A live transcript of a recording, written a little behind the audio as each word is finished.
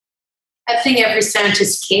I think every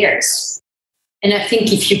scientist cares. And I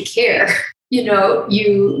think if you care,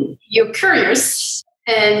 you're curious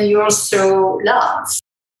and you also love.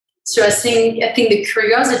 So I think the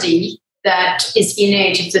curiosity that is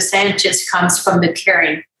innate in the scientist comes from the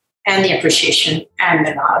caring and the appreciation and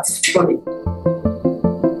the love, truly.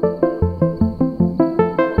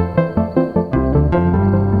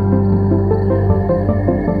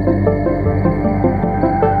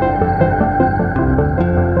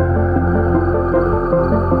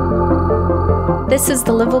 This is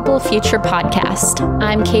the Livable Future Podcast.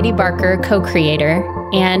 I'm Katie Barker, co-creator,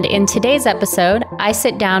 and in today's episode, I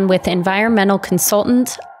sit down with environmental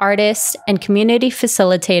consultant, artist, and community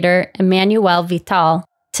facilitator Emmanuelle Vital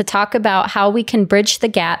to talk about how we can bridge the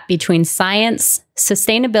gap between science,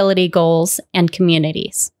 sustainability goals, and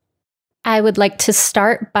communities. I would like to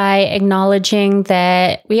start by acknowledging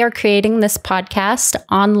that we are creating this podcast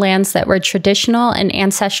on lands that were traditional and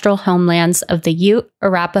ancestral homelands of the Ute,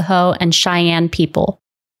 Arapaho, and Cheyenne people.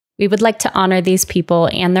 We would like to honor these people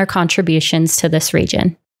and their contributions to this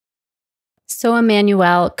region. So,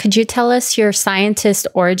 Emmanuelle, could you tell us your scientist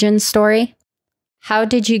origin story? How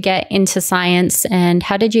did you get into science and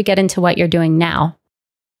how did you get into what you're doing now?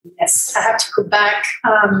 Yes, I have to go back.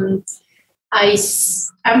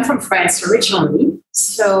 I'm from France originally,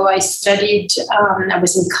 so I studied, I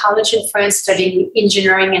was in college in France studying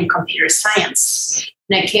engineering and computer science.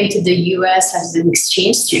 And I came to the US as an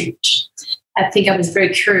exchange student. I think I was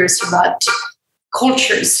very curious about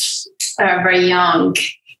cultures very young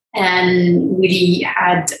and really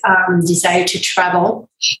had desire to travel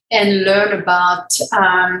and learn about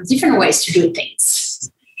different ways to do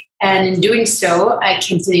things. And in doing so, I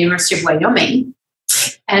came to the University of Wyoming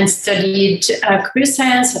and studied computer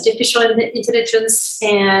science, artificial intelligence,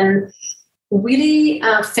 and really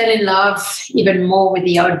fell in love even more with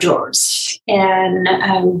the outdoors. And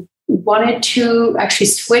I wanted to actually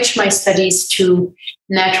switch my studies to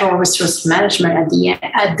natural resource management.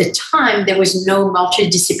 At the time, there was no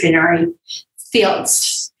multidisciplinary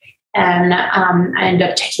fields. And I ended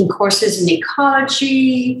up taking courses in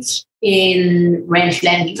ecology, in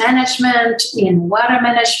rangeland management, in water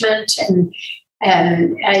management, and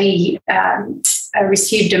I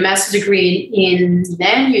received a master's degree in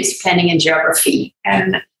land use planning and geography,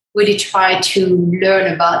 and really tried to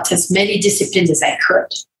learn about as many disciplines as I could.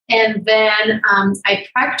 And then I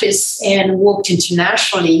practiced and worked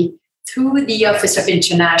internationally through the Office of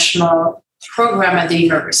International Program at the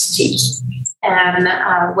university.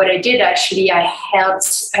 And what I did actually, I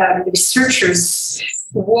helped researchers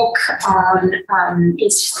work on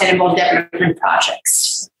sustainable development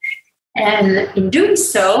projects. And in doing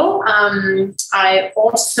so, I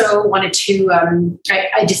also wanted to,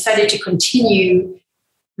 I decided to continue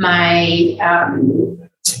my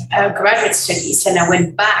graduate studies, and I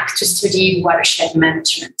went back to study watershed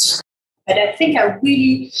management. But I think I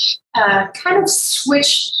really kind of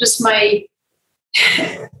switched just my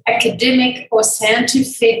academic or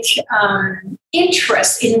scientific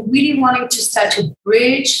interest in really wanting to start to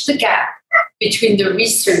bridge the gap between the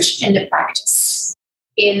research and the practice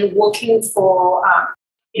in working for,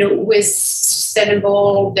 with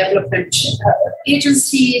sustainable development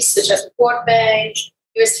agencies such as World Bank,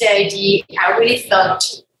 USAID. I really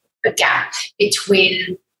felt a gap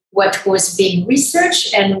between what was being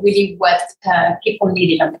researched and really what people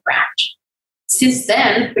needed on the ground. Since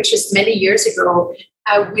then, which is many years ago,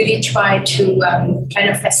 I really tried to kind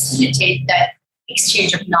of facilitate that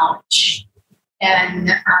exchange of knowledge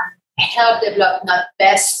and help develop not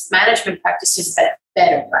best management practices, but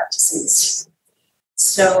better practices.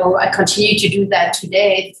 So I continue to do that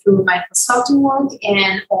today through my consulting work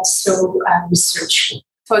and also research.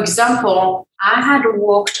 For example, I had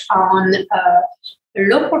worked on a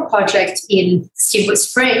local project in Silver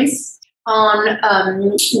Springs on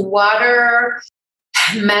water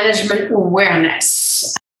management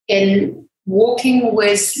awareness and working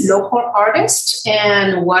with local artists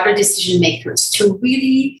and water decision makers to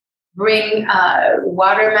really bring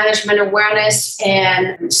water management awareness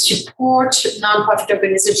and support nonprofit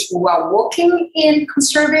organizations who are working in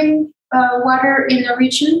conserving water in the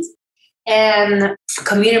region and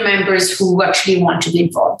community members who actually want to be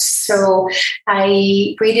involved. So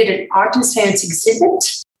I created an art and science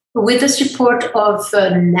exhibit with the support of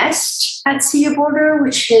NEST at Sea Border,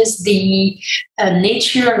 which is the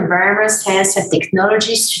Nature, Environment, Science and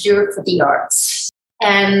Technology Studio for the Arts.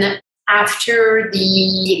 And after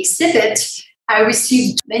the exhibit, I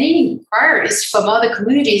received many inquiries from other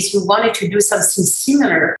communities who wanted to do something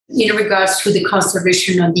similar in regards to the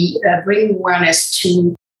conservation of the bringing awareness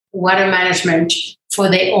to water management for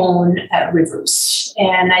their own rivers.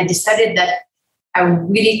 And I decided that I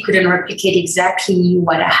really couldn't replicate exactly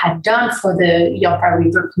what I had done for the Yampa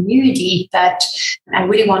River community, but I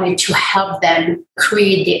really wanted to help them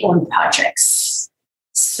create their own projects.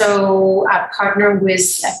 So I partnered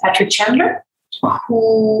with Patrick Chandler,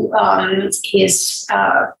 who is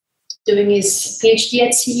doing his PhD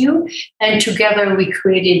at CU, and together we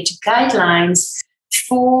created guidelines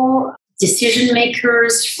for decision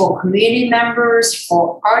makers, for community members,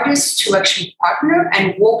 for artists to actually partner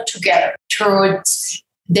and work together towards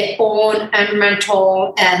their own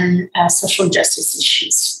environmental and social justice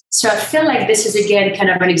issues. So I feel like this is, again,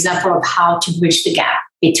 kind of an example of how to bridge the gap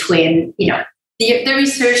between, the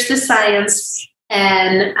research, the science,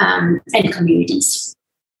 and communities.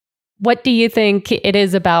 What do you think it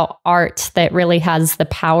is about art that really has the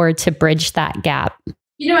power to bridge that gap?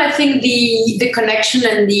 I think the connection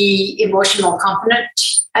and the emotional component,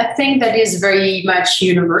 I think that is very much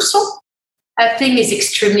universal. I think is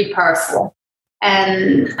extremely powerful.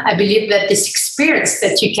 And I believe that this experience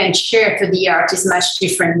that you can share through the art is much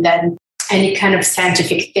different than any kind of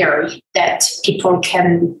scientific theory that people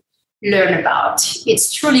can learn about.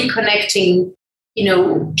 It's truly connecting,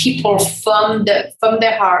 people from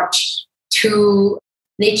their heart to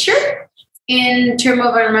nature in terms of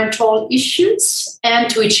environmental issues and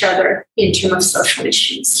to each other in terms of social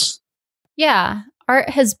issues. Yeah, art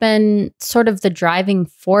has been sort of the driving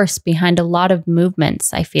force behind a lot of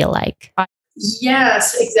movements, I feel like.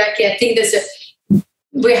 Yes, exactly. I think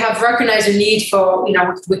we have recognized a need for,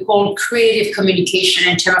 what we call creative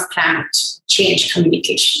communication in terms of climate change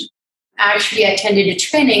communication. I actually attended a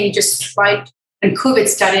training just right when COVID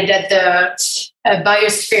started at the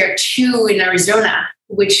Biosphere 2 in Arizona,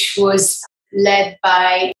 which was led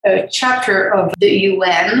by a chapter of the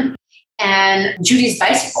UN and Julie's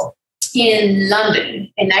Bicycle in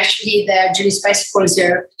London. And actually, Julie's Bicycle is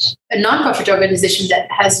a nonprofit organization that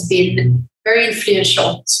has been very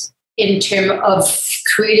influential in terms of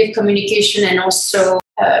creative communication and also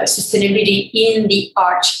sustainability in the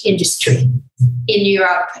art industry in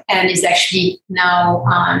Europe, and is actually now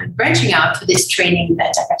branching out to this training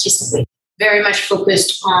that I participate. Very much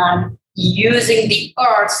focused on using the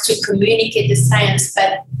arts to communicate the science,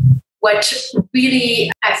 but what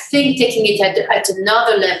really, I think, taking it at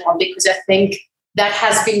another level, because I think that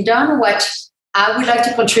has been done. What I would like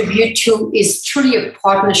to contribute to is truly a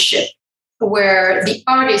partnership where the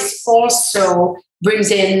artist also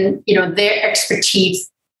brings in, their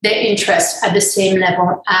expertise, their interest at the same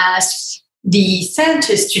level as the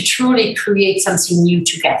scientists to truly create something new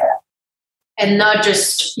together, and not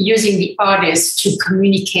just using the artist to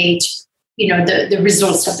communicate, the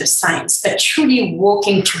results of the science, but truly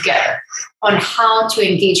working together on how to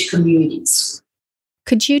engage communities.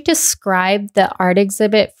 Could you describe the art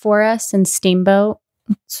exhibit for us in Steamboat,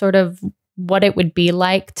 sort of what it would be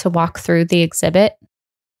like to walk through the exhibit?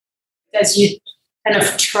 As you kind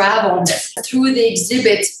of traveled through the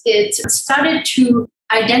exhibit, it started to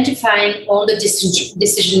identifying all the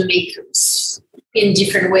decision makers in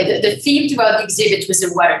different ways. The theme throughout the exhibit was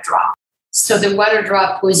the water drop. So the water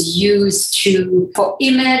drop was used for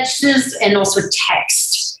images and also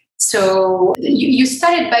text. So you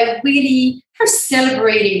started by really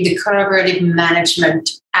celebrating the collaborative management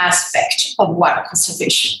aspect of water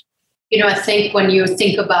conservation. I think when you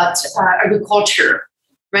think about agriculture,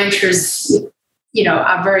 ranchers,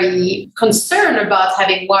 are very concerned about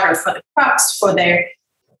having water for the crops, for their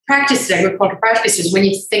practices, agricultural practices. When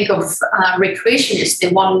you think of recreationists, they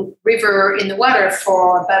want river in the water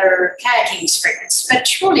for a better kayaking experience. But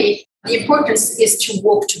truly, the importance is to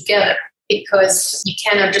work together, because you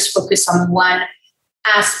cannot just focus on one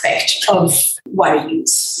aspect of water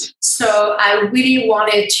use. So I really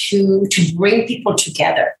wanted to bring people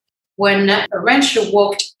together. When a rancher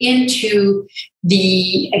walked into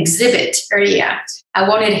the exhibit area, I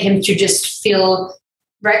wanted him to just feel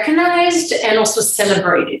recognized and also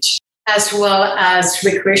celebrated, as well as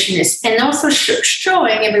recreationists, and also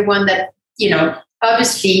showing everyone that,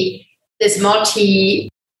 obviously there's multiple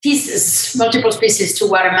species to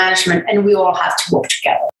water management, and we all have to work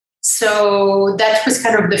together. So that was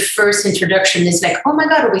kind of the first introduction. Is like, oh my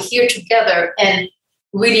God, we're here together, and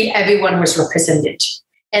really everyone was represented.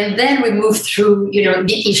 And then we moved through,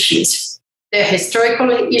 the issues, the historical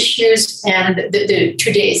issues and the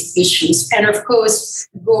today's issues. And of course,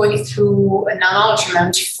 going through an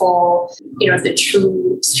acknowledgement for, the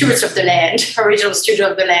true stewards of the land, original stewards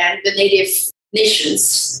of the land, the native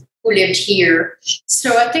nations who lived here.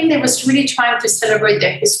 So I think they was really trying to celebrate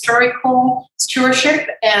their historical stewardship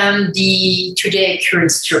and the today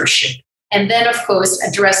current stewardship. And then, of course,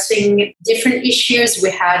 addressing different issues.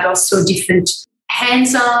 We had also different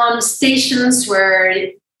hands-on stations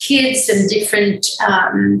where kids and different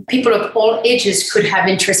people of all ages could have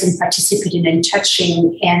interest in participating and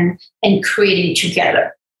touching and creating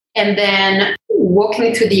together. And then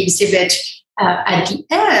walking through the exhibit, at the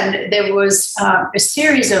end, there was a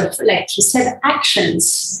series of, like you said,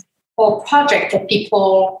 actions or projects that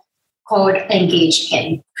people could engage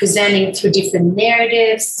in, presenting through different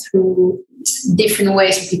narratives, through different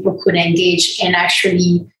ways that people could engage and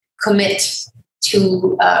actually commit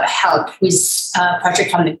to help with a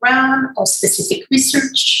project on the ground or specific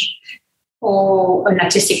research or an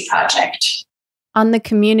artistic project. On the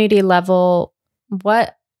community level,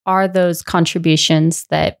 what are those contributions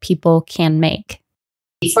that people can make?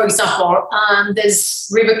 For example, there's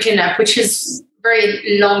river cleanup, which is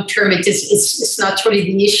very long term. It's not really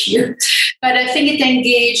the issue, but I think it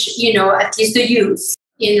engaged, at least the youth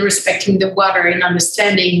in respecting the water and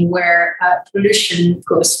understanding where pollution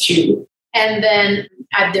goes to. And then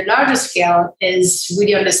at the larger scale is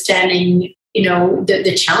really understanding,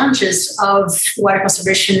 the challenges of water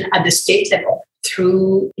conservation at the state level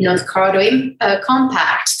through, the Colorado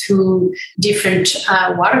Compact, through different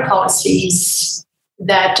water policies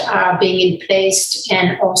that are being in place,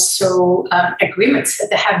 and also agreements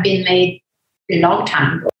that have been made a long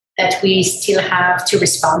time ago that we still have to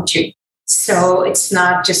respond to. So it's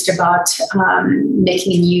not just about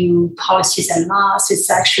making new policies and laws. It's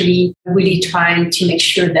actually really trying to make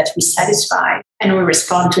sure that we satisfy and we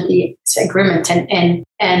respond to the agreement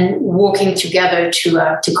and working together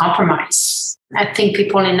to compromise. I think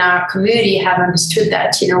people in our community have understood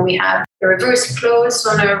that. We have a reverse clause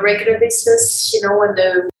on a regular basis, when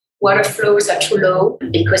the water flows are too low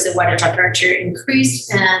because the water temperature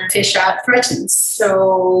increased and fish are threatened.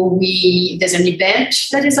 So there's an event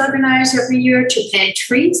that is organized every year to plant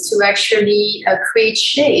trees to actually create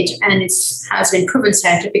shade. And it has been proven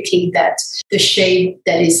scientifically that the shade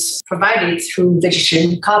that is provided through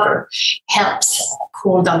vegetation cover helps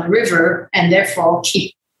cool down the river and therefore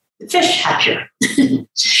keep the fish happier.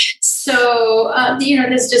 So,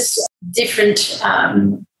 there's just different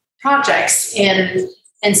projects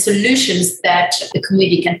and solutions that the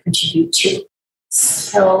community can contribute to.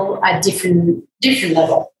 So at different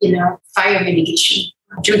level, fire mitigation.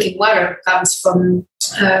 Drinking water comes from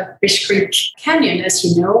Fish Creek Canyon, as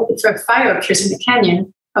you know. If a fire occurs in the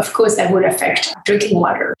canyon, of course, that would affect drinking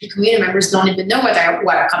water. The community members don't even know where their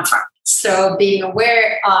water comes from. So being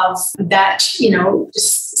aware of that,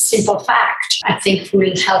 just simple fact, I think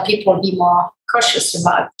will help people be more cautious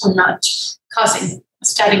about not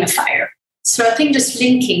starting a fire. So I think just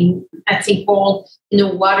linking, all,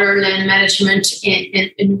 water, land management,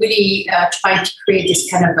 and really trying to create this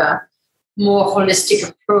kind of a more holistic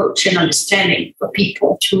approach and understanding for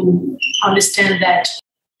people to understand that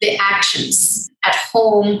the actions at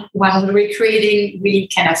home while recreating really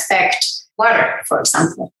can affect water, for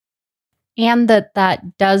example. And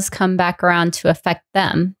that does come back around to affect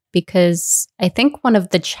them, because I think one of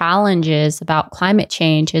the challenges about climate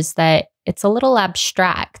change is that it's a little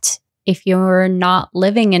abstract. If you're not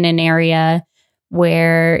living in an area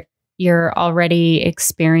where you're already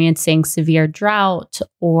experiencing severe drought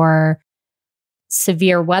or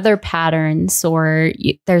severe weather patterns, or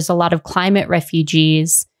there's a lot of climate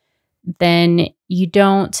refugees, then you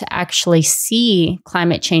don't actually see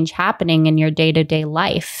climate change happening in your day-to-day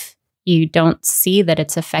life. You don't see that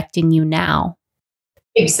it's affecting you now.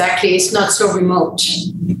 Exactly. It's not so remote.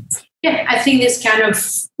 Yeah, I think this kind of,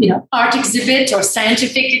 art exhibit or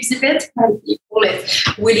scientific exhibit, you call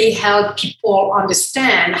it, really help people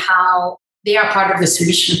understand how they are part of the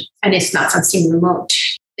solution and it's not something remote.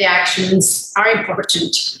 The actions are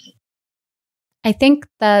important. I think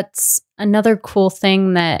that's another cool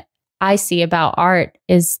thing that I see about art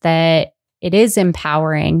is that it is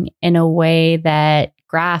empowering in a way that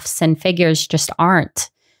graphs and figures just aren't.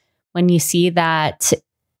 When you see that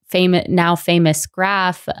now famous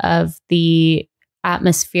graph of the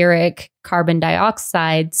atmospheric carbon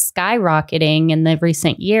dioxide skyrocketing in the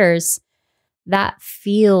recent years, that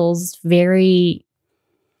feels very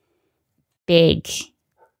big.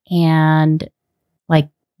 And like,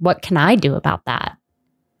 what can I do about that?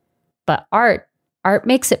 But art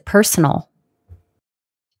makes it personal.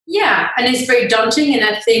 Yeah, and it's very daunting. And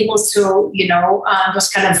I think also, those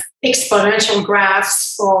kind of exponential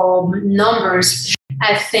graphs or numbers,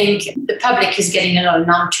 I think the public is getting a little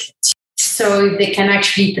numb to it. So they can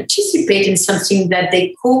actually participate in something that they're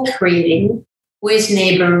co-creating with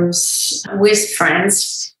neighbors, with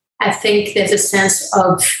friends. I think there's a sense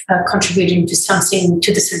of contributing to something,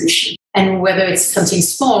 to the solution. And whether it's something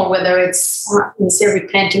small, whether it's,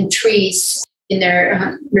 replanting trees, in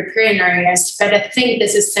their riparian areas. But I think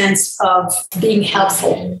there's a sense of being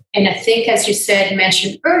helpful. And I think, as you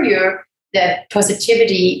mentioned earlier, that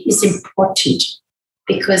positivity is important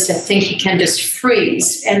because I think you can just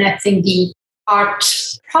freeze. And I think the art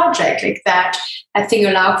project like that, I think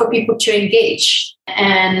allow for people to engage.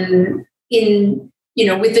 And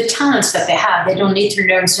with the talents that they have, they don't need to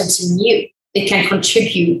learn something new. They can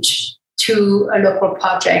contribute to a local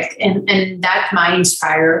project, and that might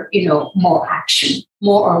inspire, more action,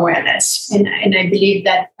 more awareness. And I believe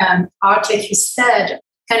that art, like you said,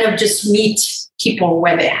 kind of just meet people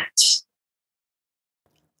where they're at.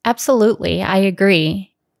 Absolutely. I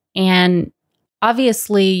agree. And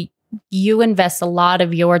obviously, you invest a lot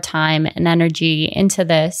of your time and energy into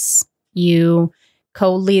this. You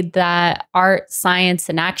co-lead the Art, Science,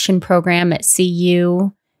 and Action program at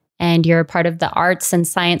CU, and you're a part of the Arts and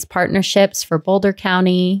Science Partnerships for Boulder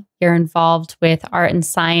County. You're involved with Art and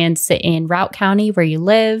Science in Routt County, where you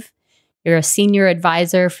live. You're a senior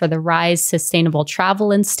advisor for the RISE Sustainable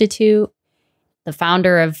Travel Institute, the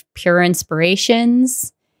founder of Pure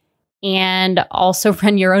Inspirations, and also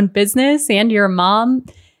run your own business, and you're a mom.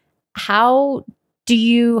 How do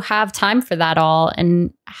you have time for that all?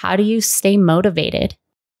 And how do you stay motivated?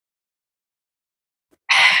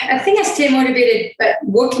 I think I stay motivated by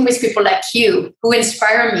working with people like you who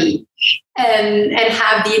inspire me and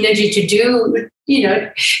have the energy to do,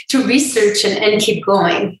 to research and keep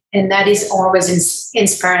going. And that is always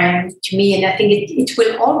inspiring to me. And I think it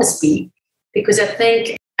will always be, because I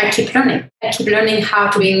think I keep learning. I keep learning how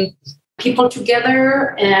to bring people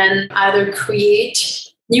together and either create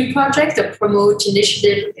new projects or promote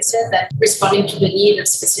initiatives, like I said, that responding to the need of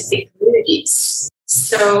specific communities.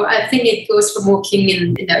 So I think it goes from working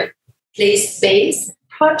in a place-based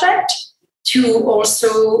project to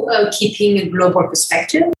also keeping a global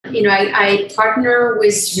perspective. I partner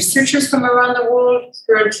with researchers from around the world.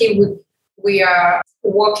 Currently, we are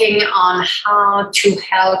working on how to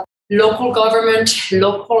help local government,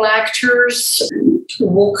 local actors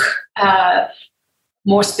work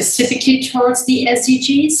more specifically towards the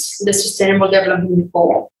SDGs, the Sustainable Development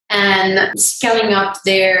Goal, and scaling up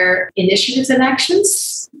their initiatives and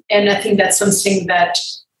actions. And I think that's something that,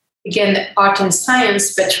 again, art and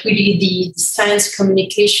science, but really the science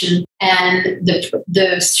communication and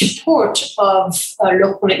the support of a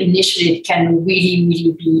local initiative can really,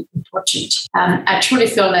 really be important. I truly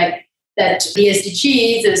feel like that the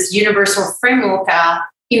SDGs, this universal framework, are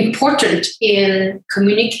important in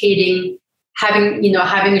communicating,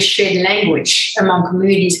 having a shared language among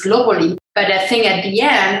communities globally. But I think at the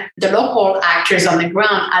end, the local actors on the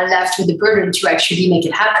ground are left with the burden to actually make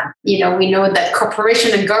it happen. We know that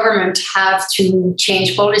corporation and government have to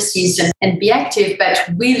change policies and be active, but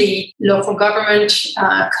really local government,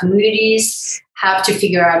 communities have to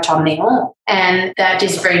figure out on their own. And that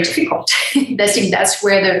is very difficult. I think that's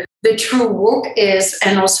where the true work is,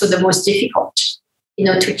 and also the most difficult.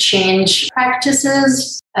 To change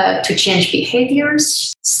practices, to change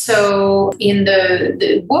behaviors. So in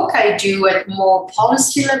the work I do at more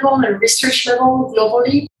policy level and research level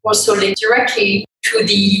globally, also linked directly to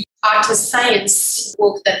the art and science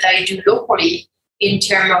work that I do locally in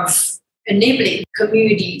terms of enabling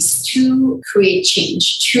communities to create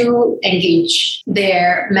change, to engage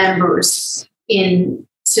their members in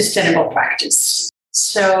sustainable practice.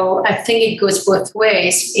 So I think it goes both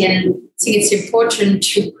ways. I think it's important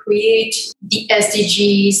to create the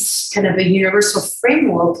SDGs, kind of a universal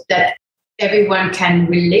framework that everyone can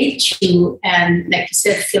relate to and, like you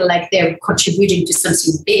said, feel like they're contributing to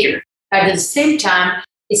something bigger. But at the same time,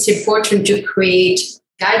 it's important to create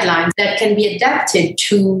guidelines that can be adapted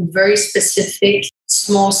to very specific,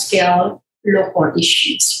 small-scale, local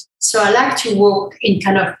issues. So I like to work in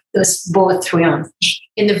kind of those both realms,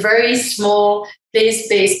 in the very small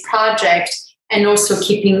place-based project, and also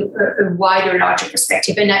keeping a wider, larger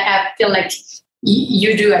perspective. And I feel like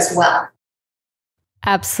you do as well.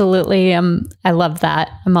 Absolutely. I love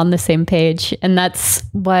that. I'm on the same page. And that's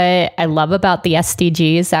what I love about the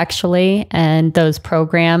SDGs, actually, and those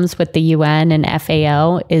programs with the UN and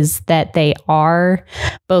FAO, is that they are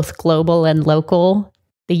both global and local.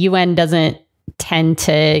 The UN doesn't tend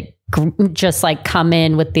to just come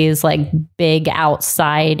in with these big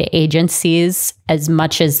outside agencies as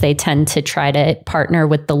much as they tend to try to partner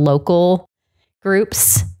with the local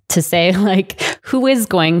groups to say who is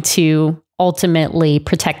going to ultimately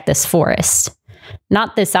protect this forest?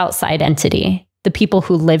 Not this outside entity. The people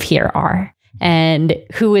who live here are. And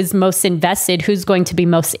who is most invested, who's going to be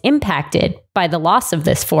most impacted by the loss of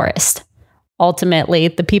this forest? Ultimately,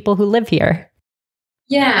 the people who live here.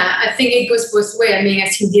 Yeah, I think it goes both ways. I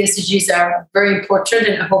think the SDGs are very important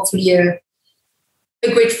and hopefully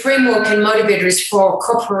a great framework and motivators for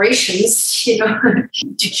corporations, to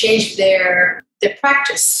change their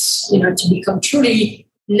practice, to become truly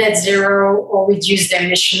net zero or reduce their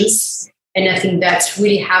emissions. And I think that's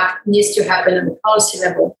really needs to happen at the policy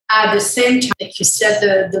level. At the same time, like you said,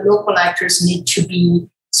 the local actors need to be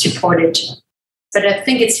supported. But I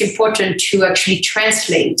think it's important to actually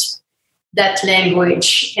translate that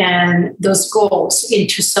language and those goals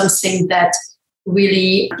into something that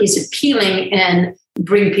really is appealing and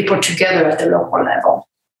bring people together at the local level.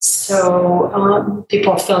 So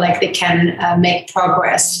people feel like they can make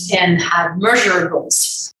progress and have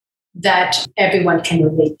measurables that everyone can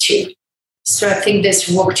relate to. So I think there's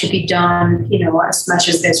work to be done, as much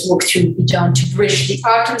as there's work to be done to bridge the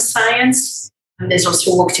art and science. And there's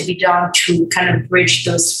also work to be done to kind of bridge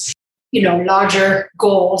those, larger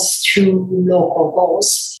goals to local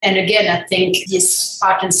goals. And again, I think this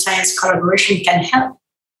art and science collaboration can help.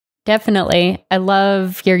 Definitely. I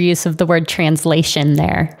love your use of the word translation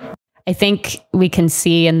there. I think we can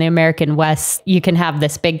see in the American West, you can have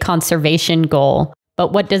this big conservation goal,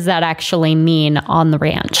 but what does that actually mean on the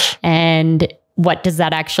ranch? And what does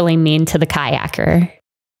that actually mean to the kayaker?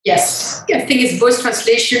 Yes, I think it's both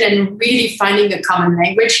translation and really finding a common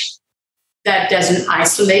language that doesn't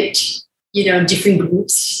isolate, different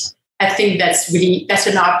groups. I think that's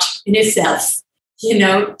an art in itself,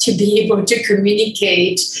 to be able to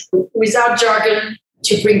communicate without jargon,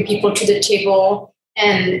 to bring people to the table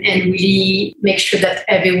and really make sure that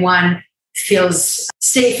everyone feels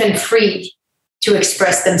safe and free to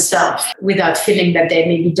express themselves without feeling that they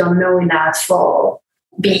maybe don't know enough or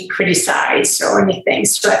be criticized or anything.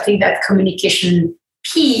 So I think that communication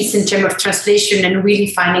piece in terms of translation and really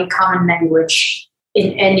finding common language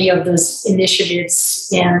in any of those initiatives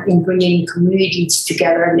and in bringing communities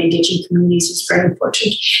together and engaging communities is very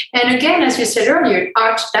important. And again, as you said earlier,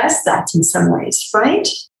 art does that in some ways, right?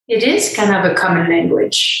 It is kind of a common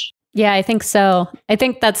language. Yeah, I think so. I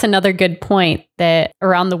think that's another good point that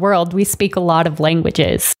around the world, we speak a lot of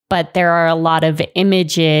languages, but there are a lot of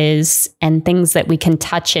images and things that we can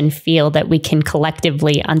touch and feel that we can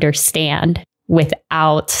collectively understand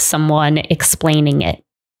without someone explaining it.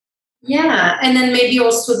 Yeah. And then maybe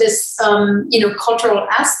also this, cultural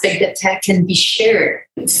aspect that can be shared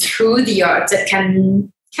through the art that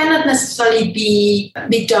cannot necessarily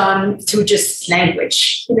be done through just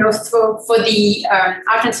language. For the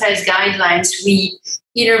art and science guidelines, we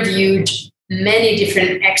interviewed many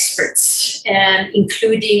different experts, and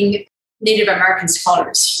including Native American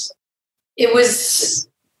scholars. It was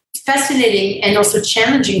fascinating and also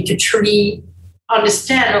challenging to truly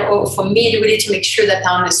understand, or for me, really to make sure that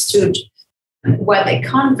I understood what they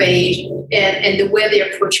conveyed and the way they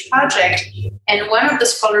approach project. And one of the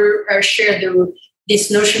scholars shared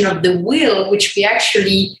this notion of the wheel, which we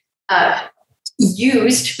actually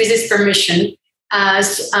used with his permission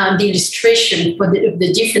as the illustration for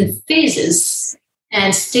the different phases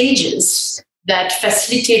and stages that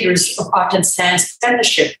facilitators of art and science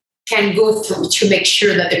fellowship can go through to make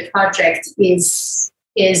sure that the project is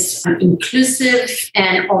inclusive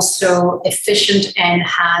and also efficient and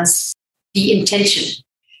has the intention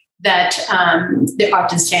that the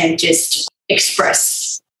art and scientists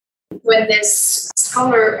express. When this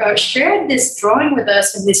scholar shared this drawing with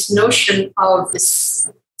us and this notion of this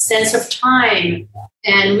sense of time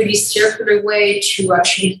and really circular way to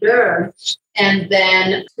actually learn and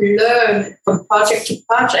then learn from project to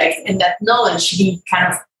project, and that knowledge be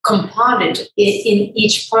kind of compounded in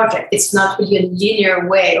each project. It's not really a linear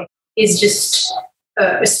way. It's just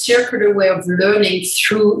a circular way of learning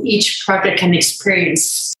through each project and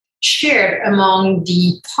experience shared among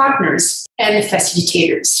the partners and the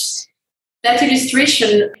facilitators. That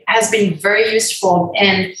illustration has been very useful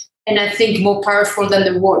and I think more powerful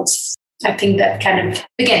than the words. I think that kind of,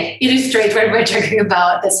 again, illustrates what we're talking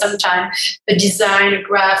about, that sometimes a design, a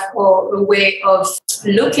graph, or a way of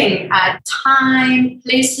looking at time,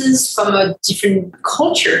 places from a different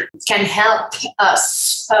culture can help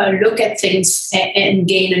us look at things and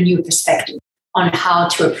gain a new perspective on how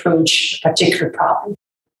to approach a particular problem.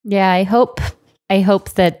 Yeah, I hope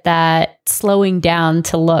that slowing down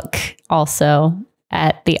to look also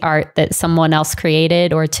at the art that someone else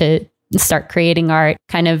created or to start creating art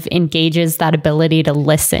kind of engages that ability to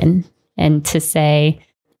listen and to say,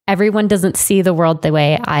 everyone doesn't see the world the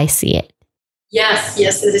way I see it. Yes,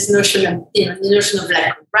 this notion of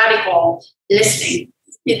like radical listening,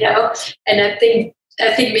 and I think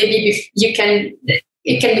maybe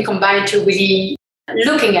it can be combined to really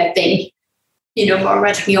looking at things, more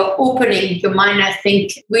radically, or opening your mind. I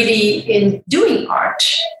think really in doing art,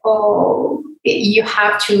 you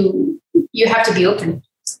have to be open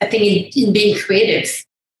I think in being creative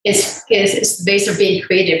is the base of being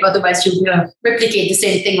creative. Otherwise, you will replicate the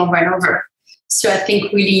same thing over and over. So I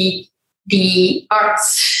think really the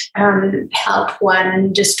arts help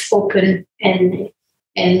one just open and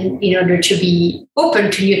in order to be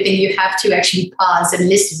open to new things, you have to actually pause and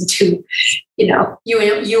listen to,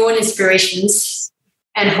 your own inspirations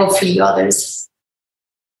and hopefully others.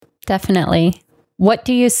 Definitely. What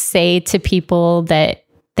do you say to people that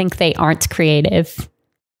think they aren't creative?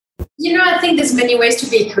 I think there's many ways to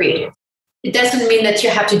be creative. It doesn't mean that you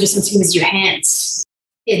have to do something with your hands.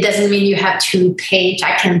 It doesn't mean you have to paint.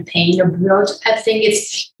 I can paint or build. I think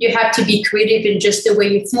you have to be creative in just the way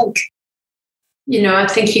you think. I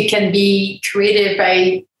think you can be creative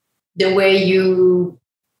by the way you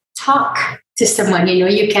talk to someone.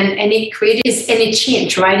 Any creative is any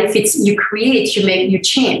change, right? If it's you create, you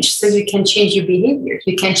change. So you can change your behavior.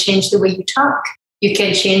 You can change the way you talk. You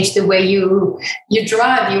can change the way you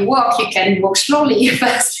drive, you walk. You can walk slowly.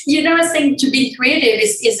 But I think to be creative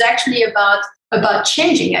is actually about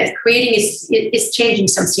changing. Creating is changing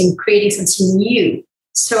something, creating something new.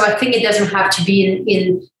 So I think it doesn't have to be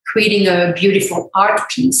in creating a beautiful art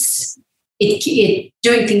piece. It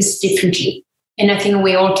doing things differently. And I think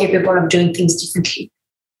we're all capable of doing things differently.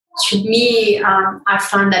 To me, I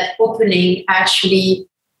found that opening actually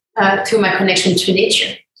through my connection to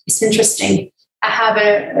nature. It's interesting. I have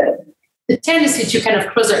a tendency to kind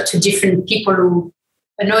of closer to different people who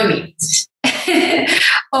annoy me.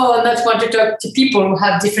 Or not want to talk to people who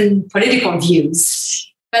have different political views.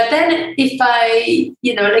 But then if I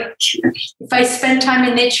spend time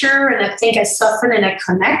in nature and I think I soften and I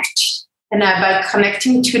connect, and by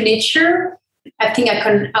connecting to nature, I think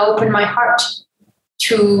I open my heart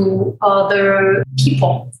to other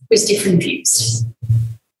people with different views.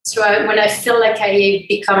 So when I feel like I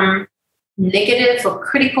become negative or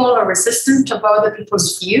critical or resistant of other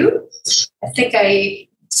people's view, I think I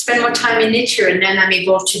spend more time in nature, and then I'm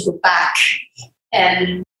able to go back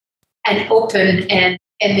and open and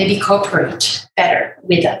maybe cooperate better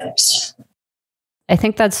with others. I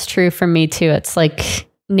think that's true for me too. It's like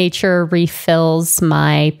nature refills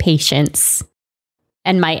my patience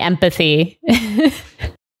and my empathy. Patience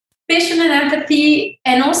and empathy,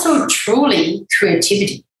 and also truly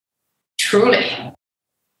creativity. Truly.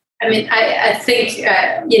 I mean, I think,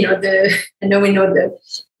 I know we know the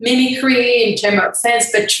mimicry in terms of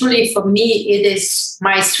sense, but truly for me, it is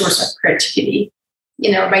my source of creativity.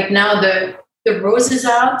 Right now the rose is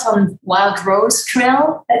out on Wild Rose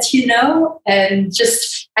Trail, as and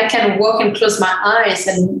just I can walk and close my eyes,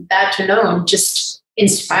 and that alone just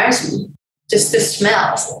inspires me. Just the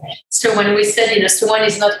smell. So when we said, someone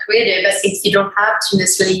is not creative, I think you don't have to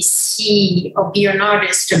necessarily see or be an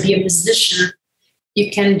artist or be a musician.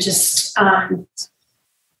 You can just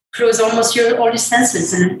close almost all your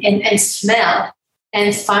senses and smell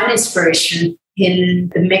and find inspiration in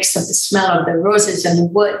the mix of the smell of the roses and the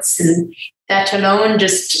woods. And that alone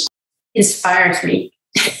just inspires me.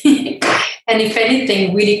 And if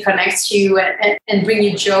anything, really connects you and bring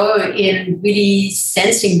you joy in really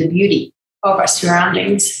sensing the beauty of our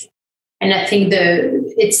surroundings. And I think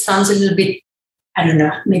it sounds a little bit, I don't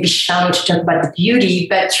know, maybe shallow to talk about the beauty,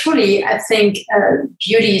 but truly, I think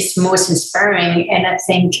beauty is most inspiring, and I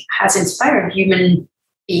think has inspired human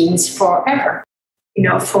beings forever.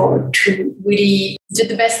 To really do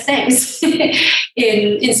the best things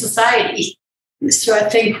in society. So I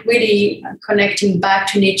think really connecting back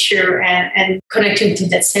to nature and connecting to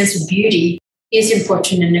that sense of beauty is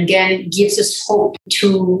important, and again gives us hope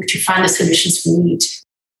to find the solutions we need.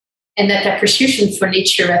 And that appreciation for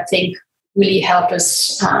nature, I think, really help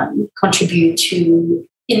us contribute to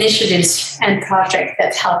initiatives and projects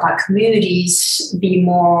that help our communities be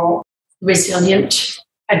more resilient,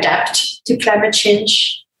 adapt to climate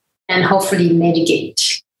change, and hopefully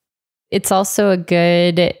mitigate. It's also a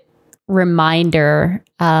good reminder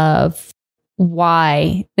of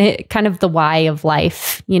why, kind of the why of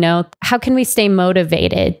life. How can we stay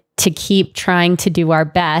motivated to keep trying to do our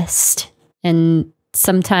best? And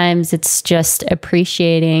sometimes it's just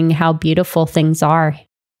appreciating how beautiful things are,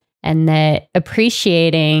 and that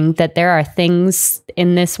appreciating that there are things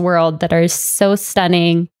in this world that are so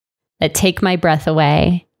stunning, that take my breath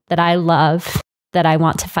away, that I love, that I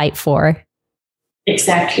want to fight for.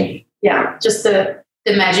 Exactly. Yeah. Just the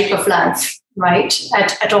magic of life, right?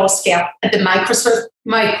 At all scale, at the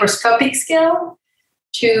microscopic scale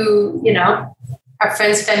to, our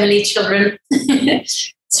friends, family, children.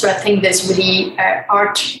 So I think there's really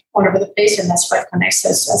art all over the place, and that's what connects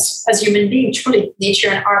us as human beings, truly, nature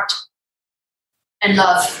and art. And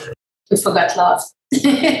love. We forgot love.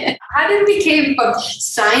 how did we came from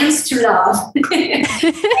science to love? I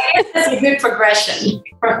guess that's a good progression,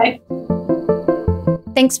 right?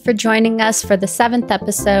 Thanks for joining us for the 7th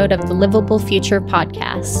episode of the Livable Future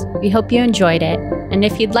podcast. We hope you enjoyed it. And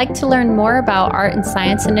if you'd like to learn more about art and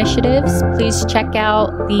science initiatives, please check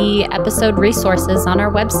out the episode resources on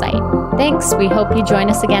our website. Thanks. We hope you join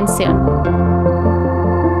us again soon.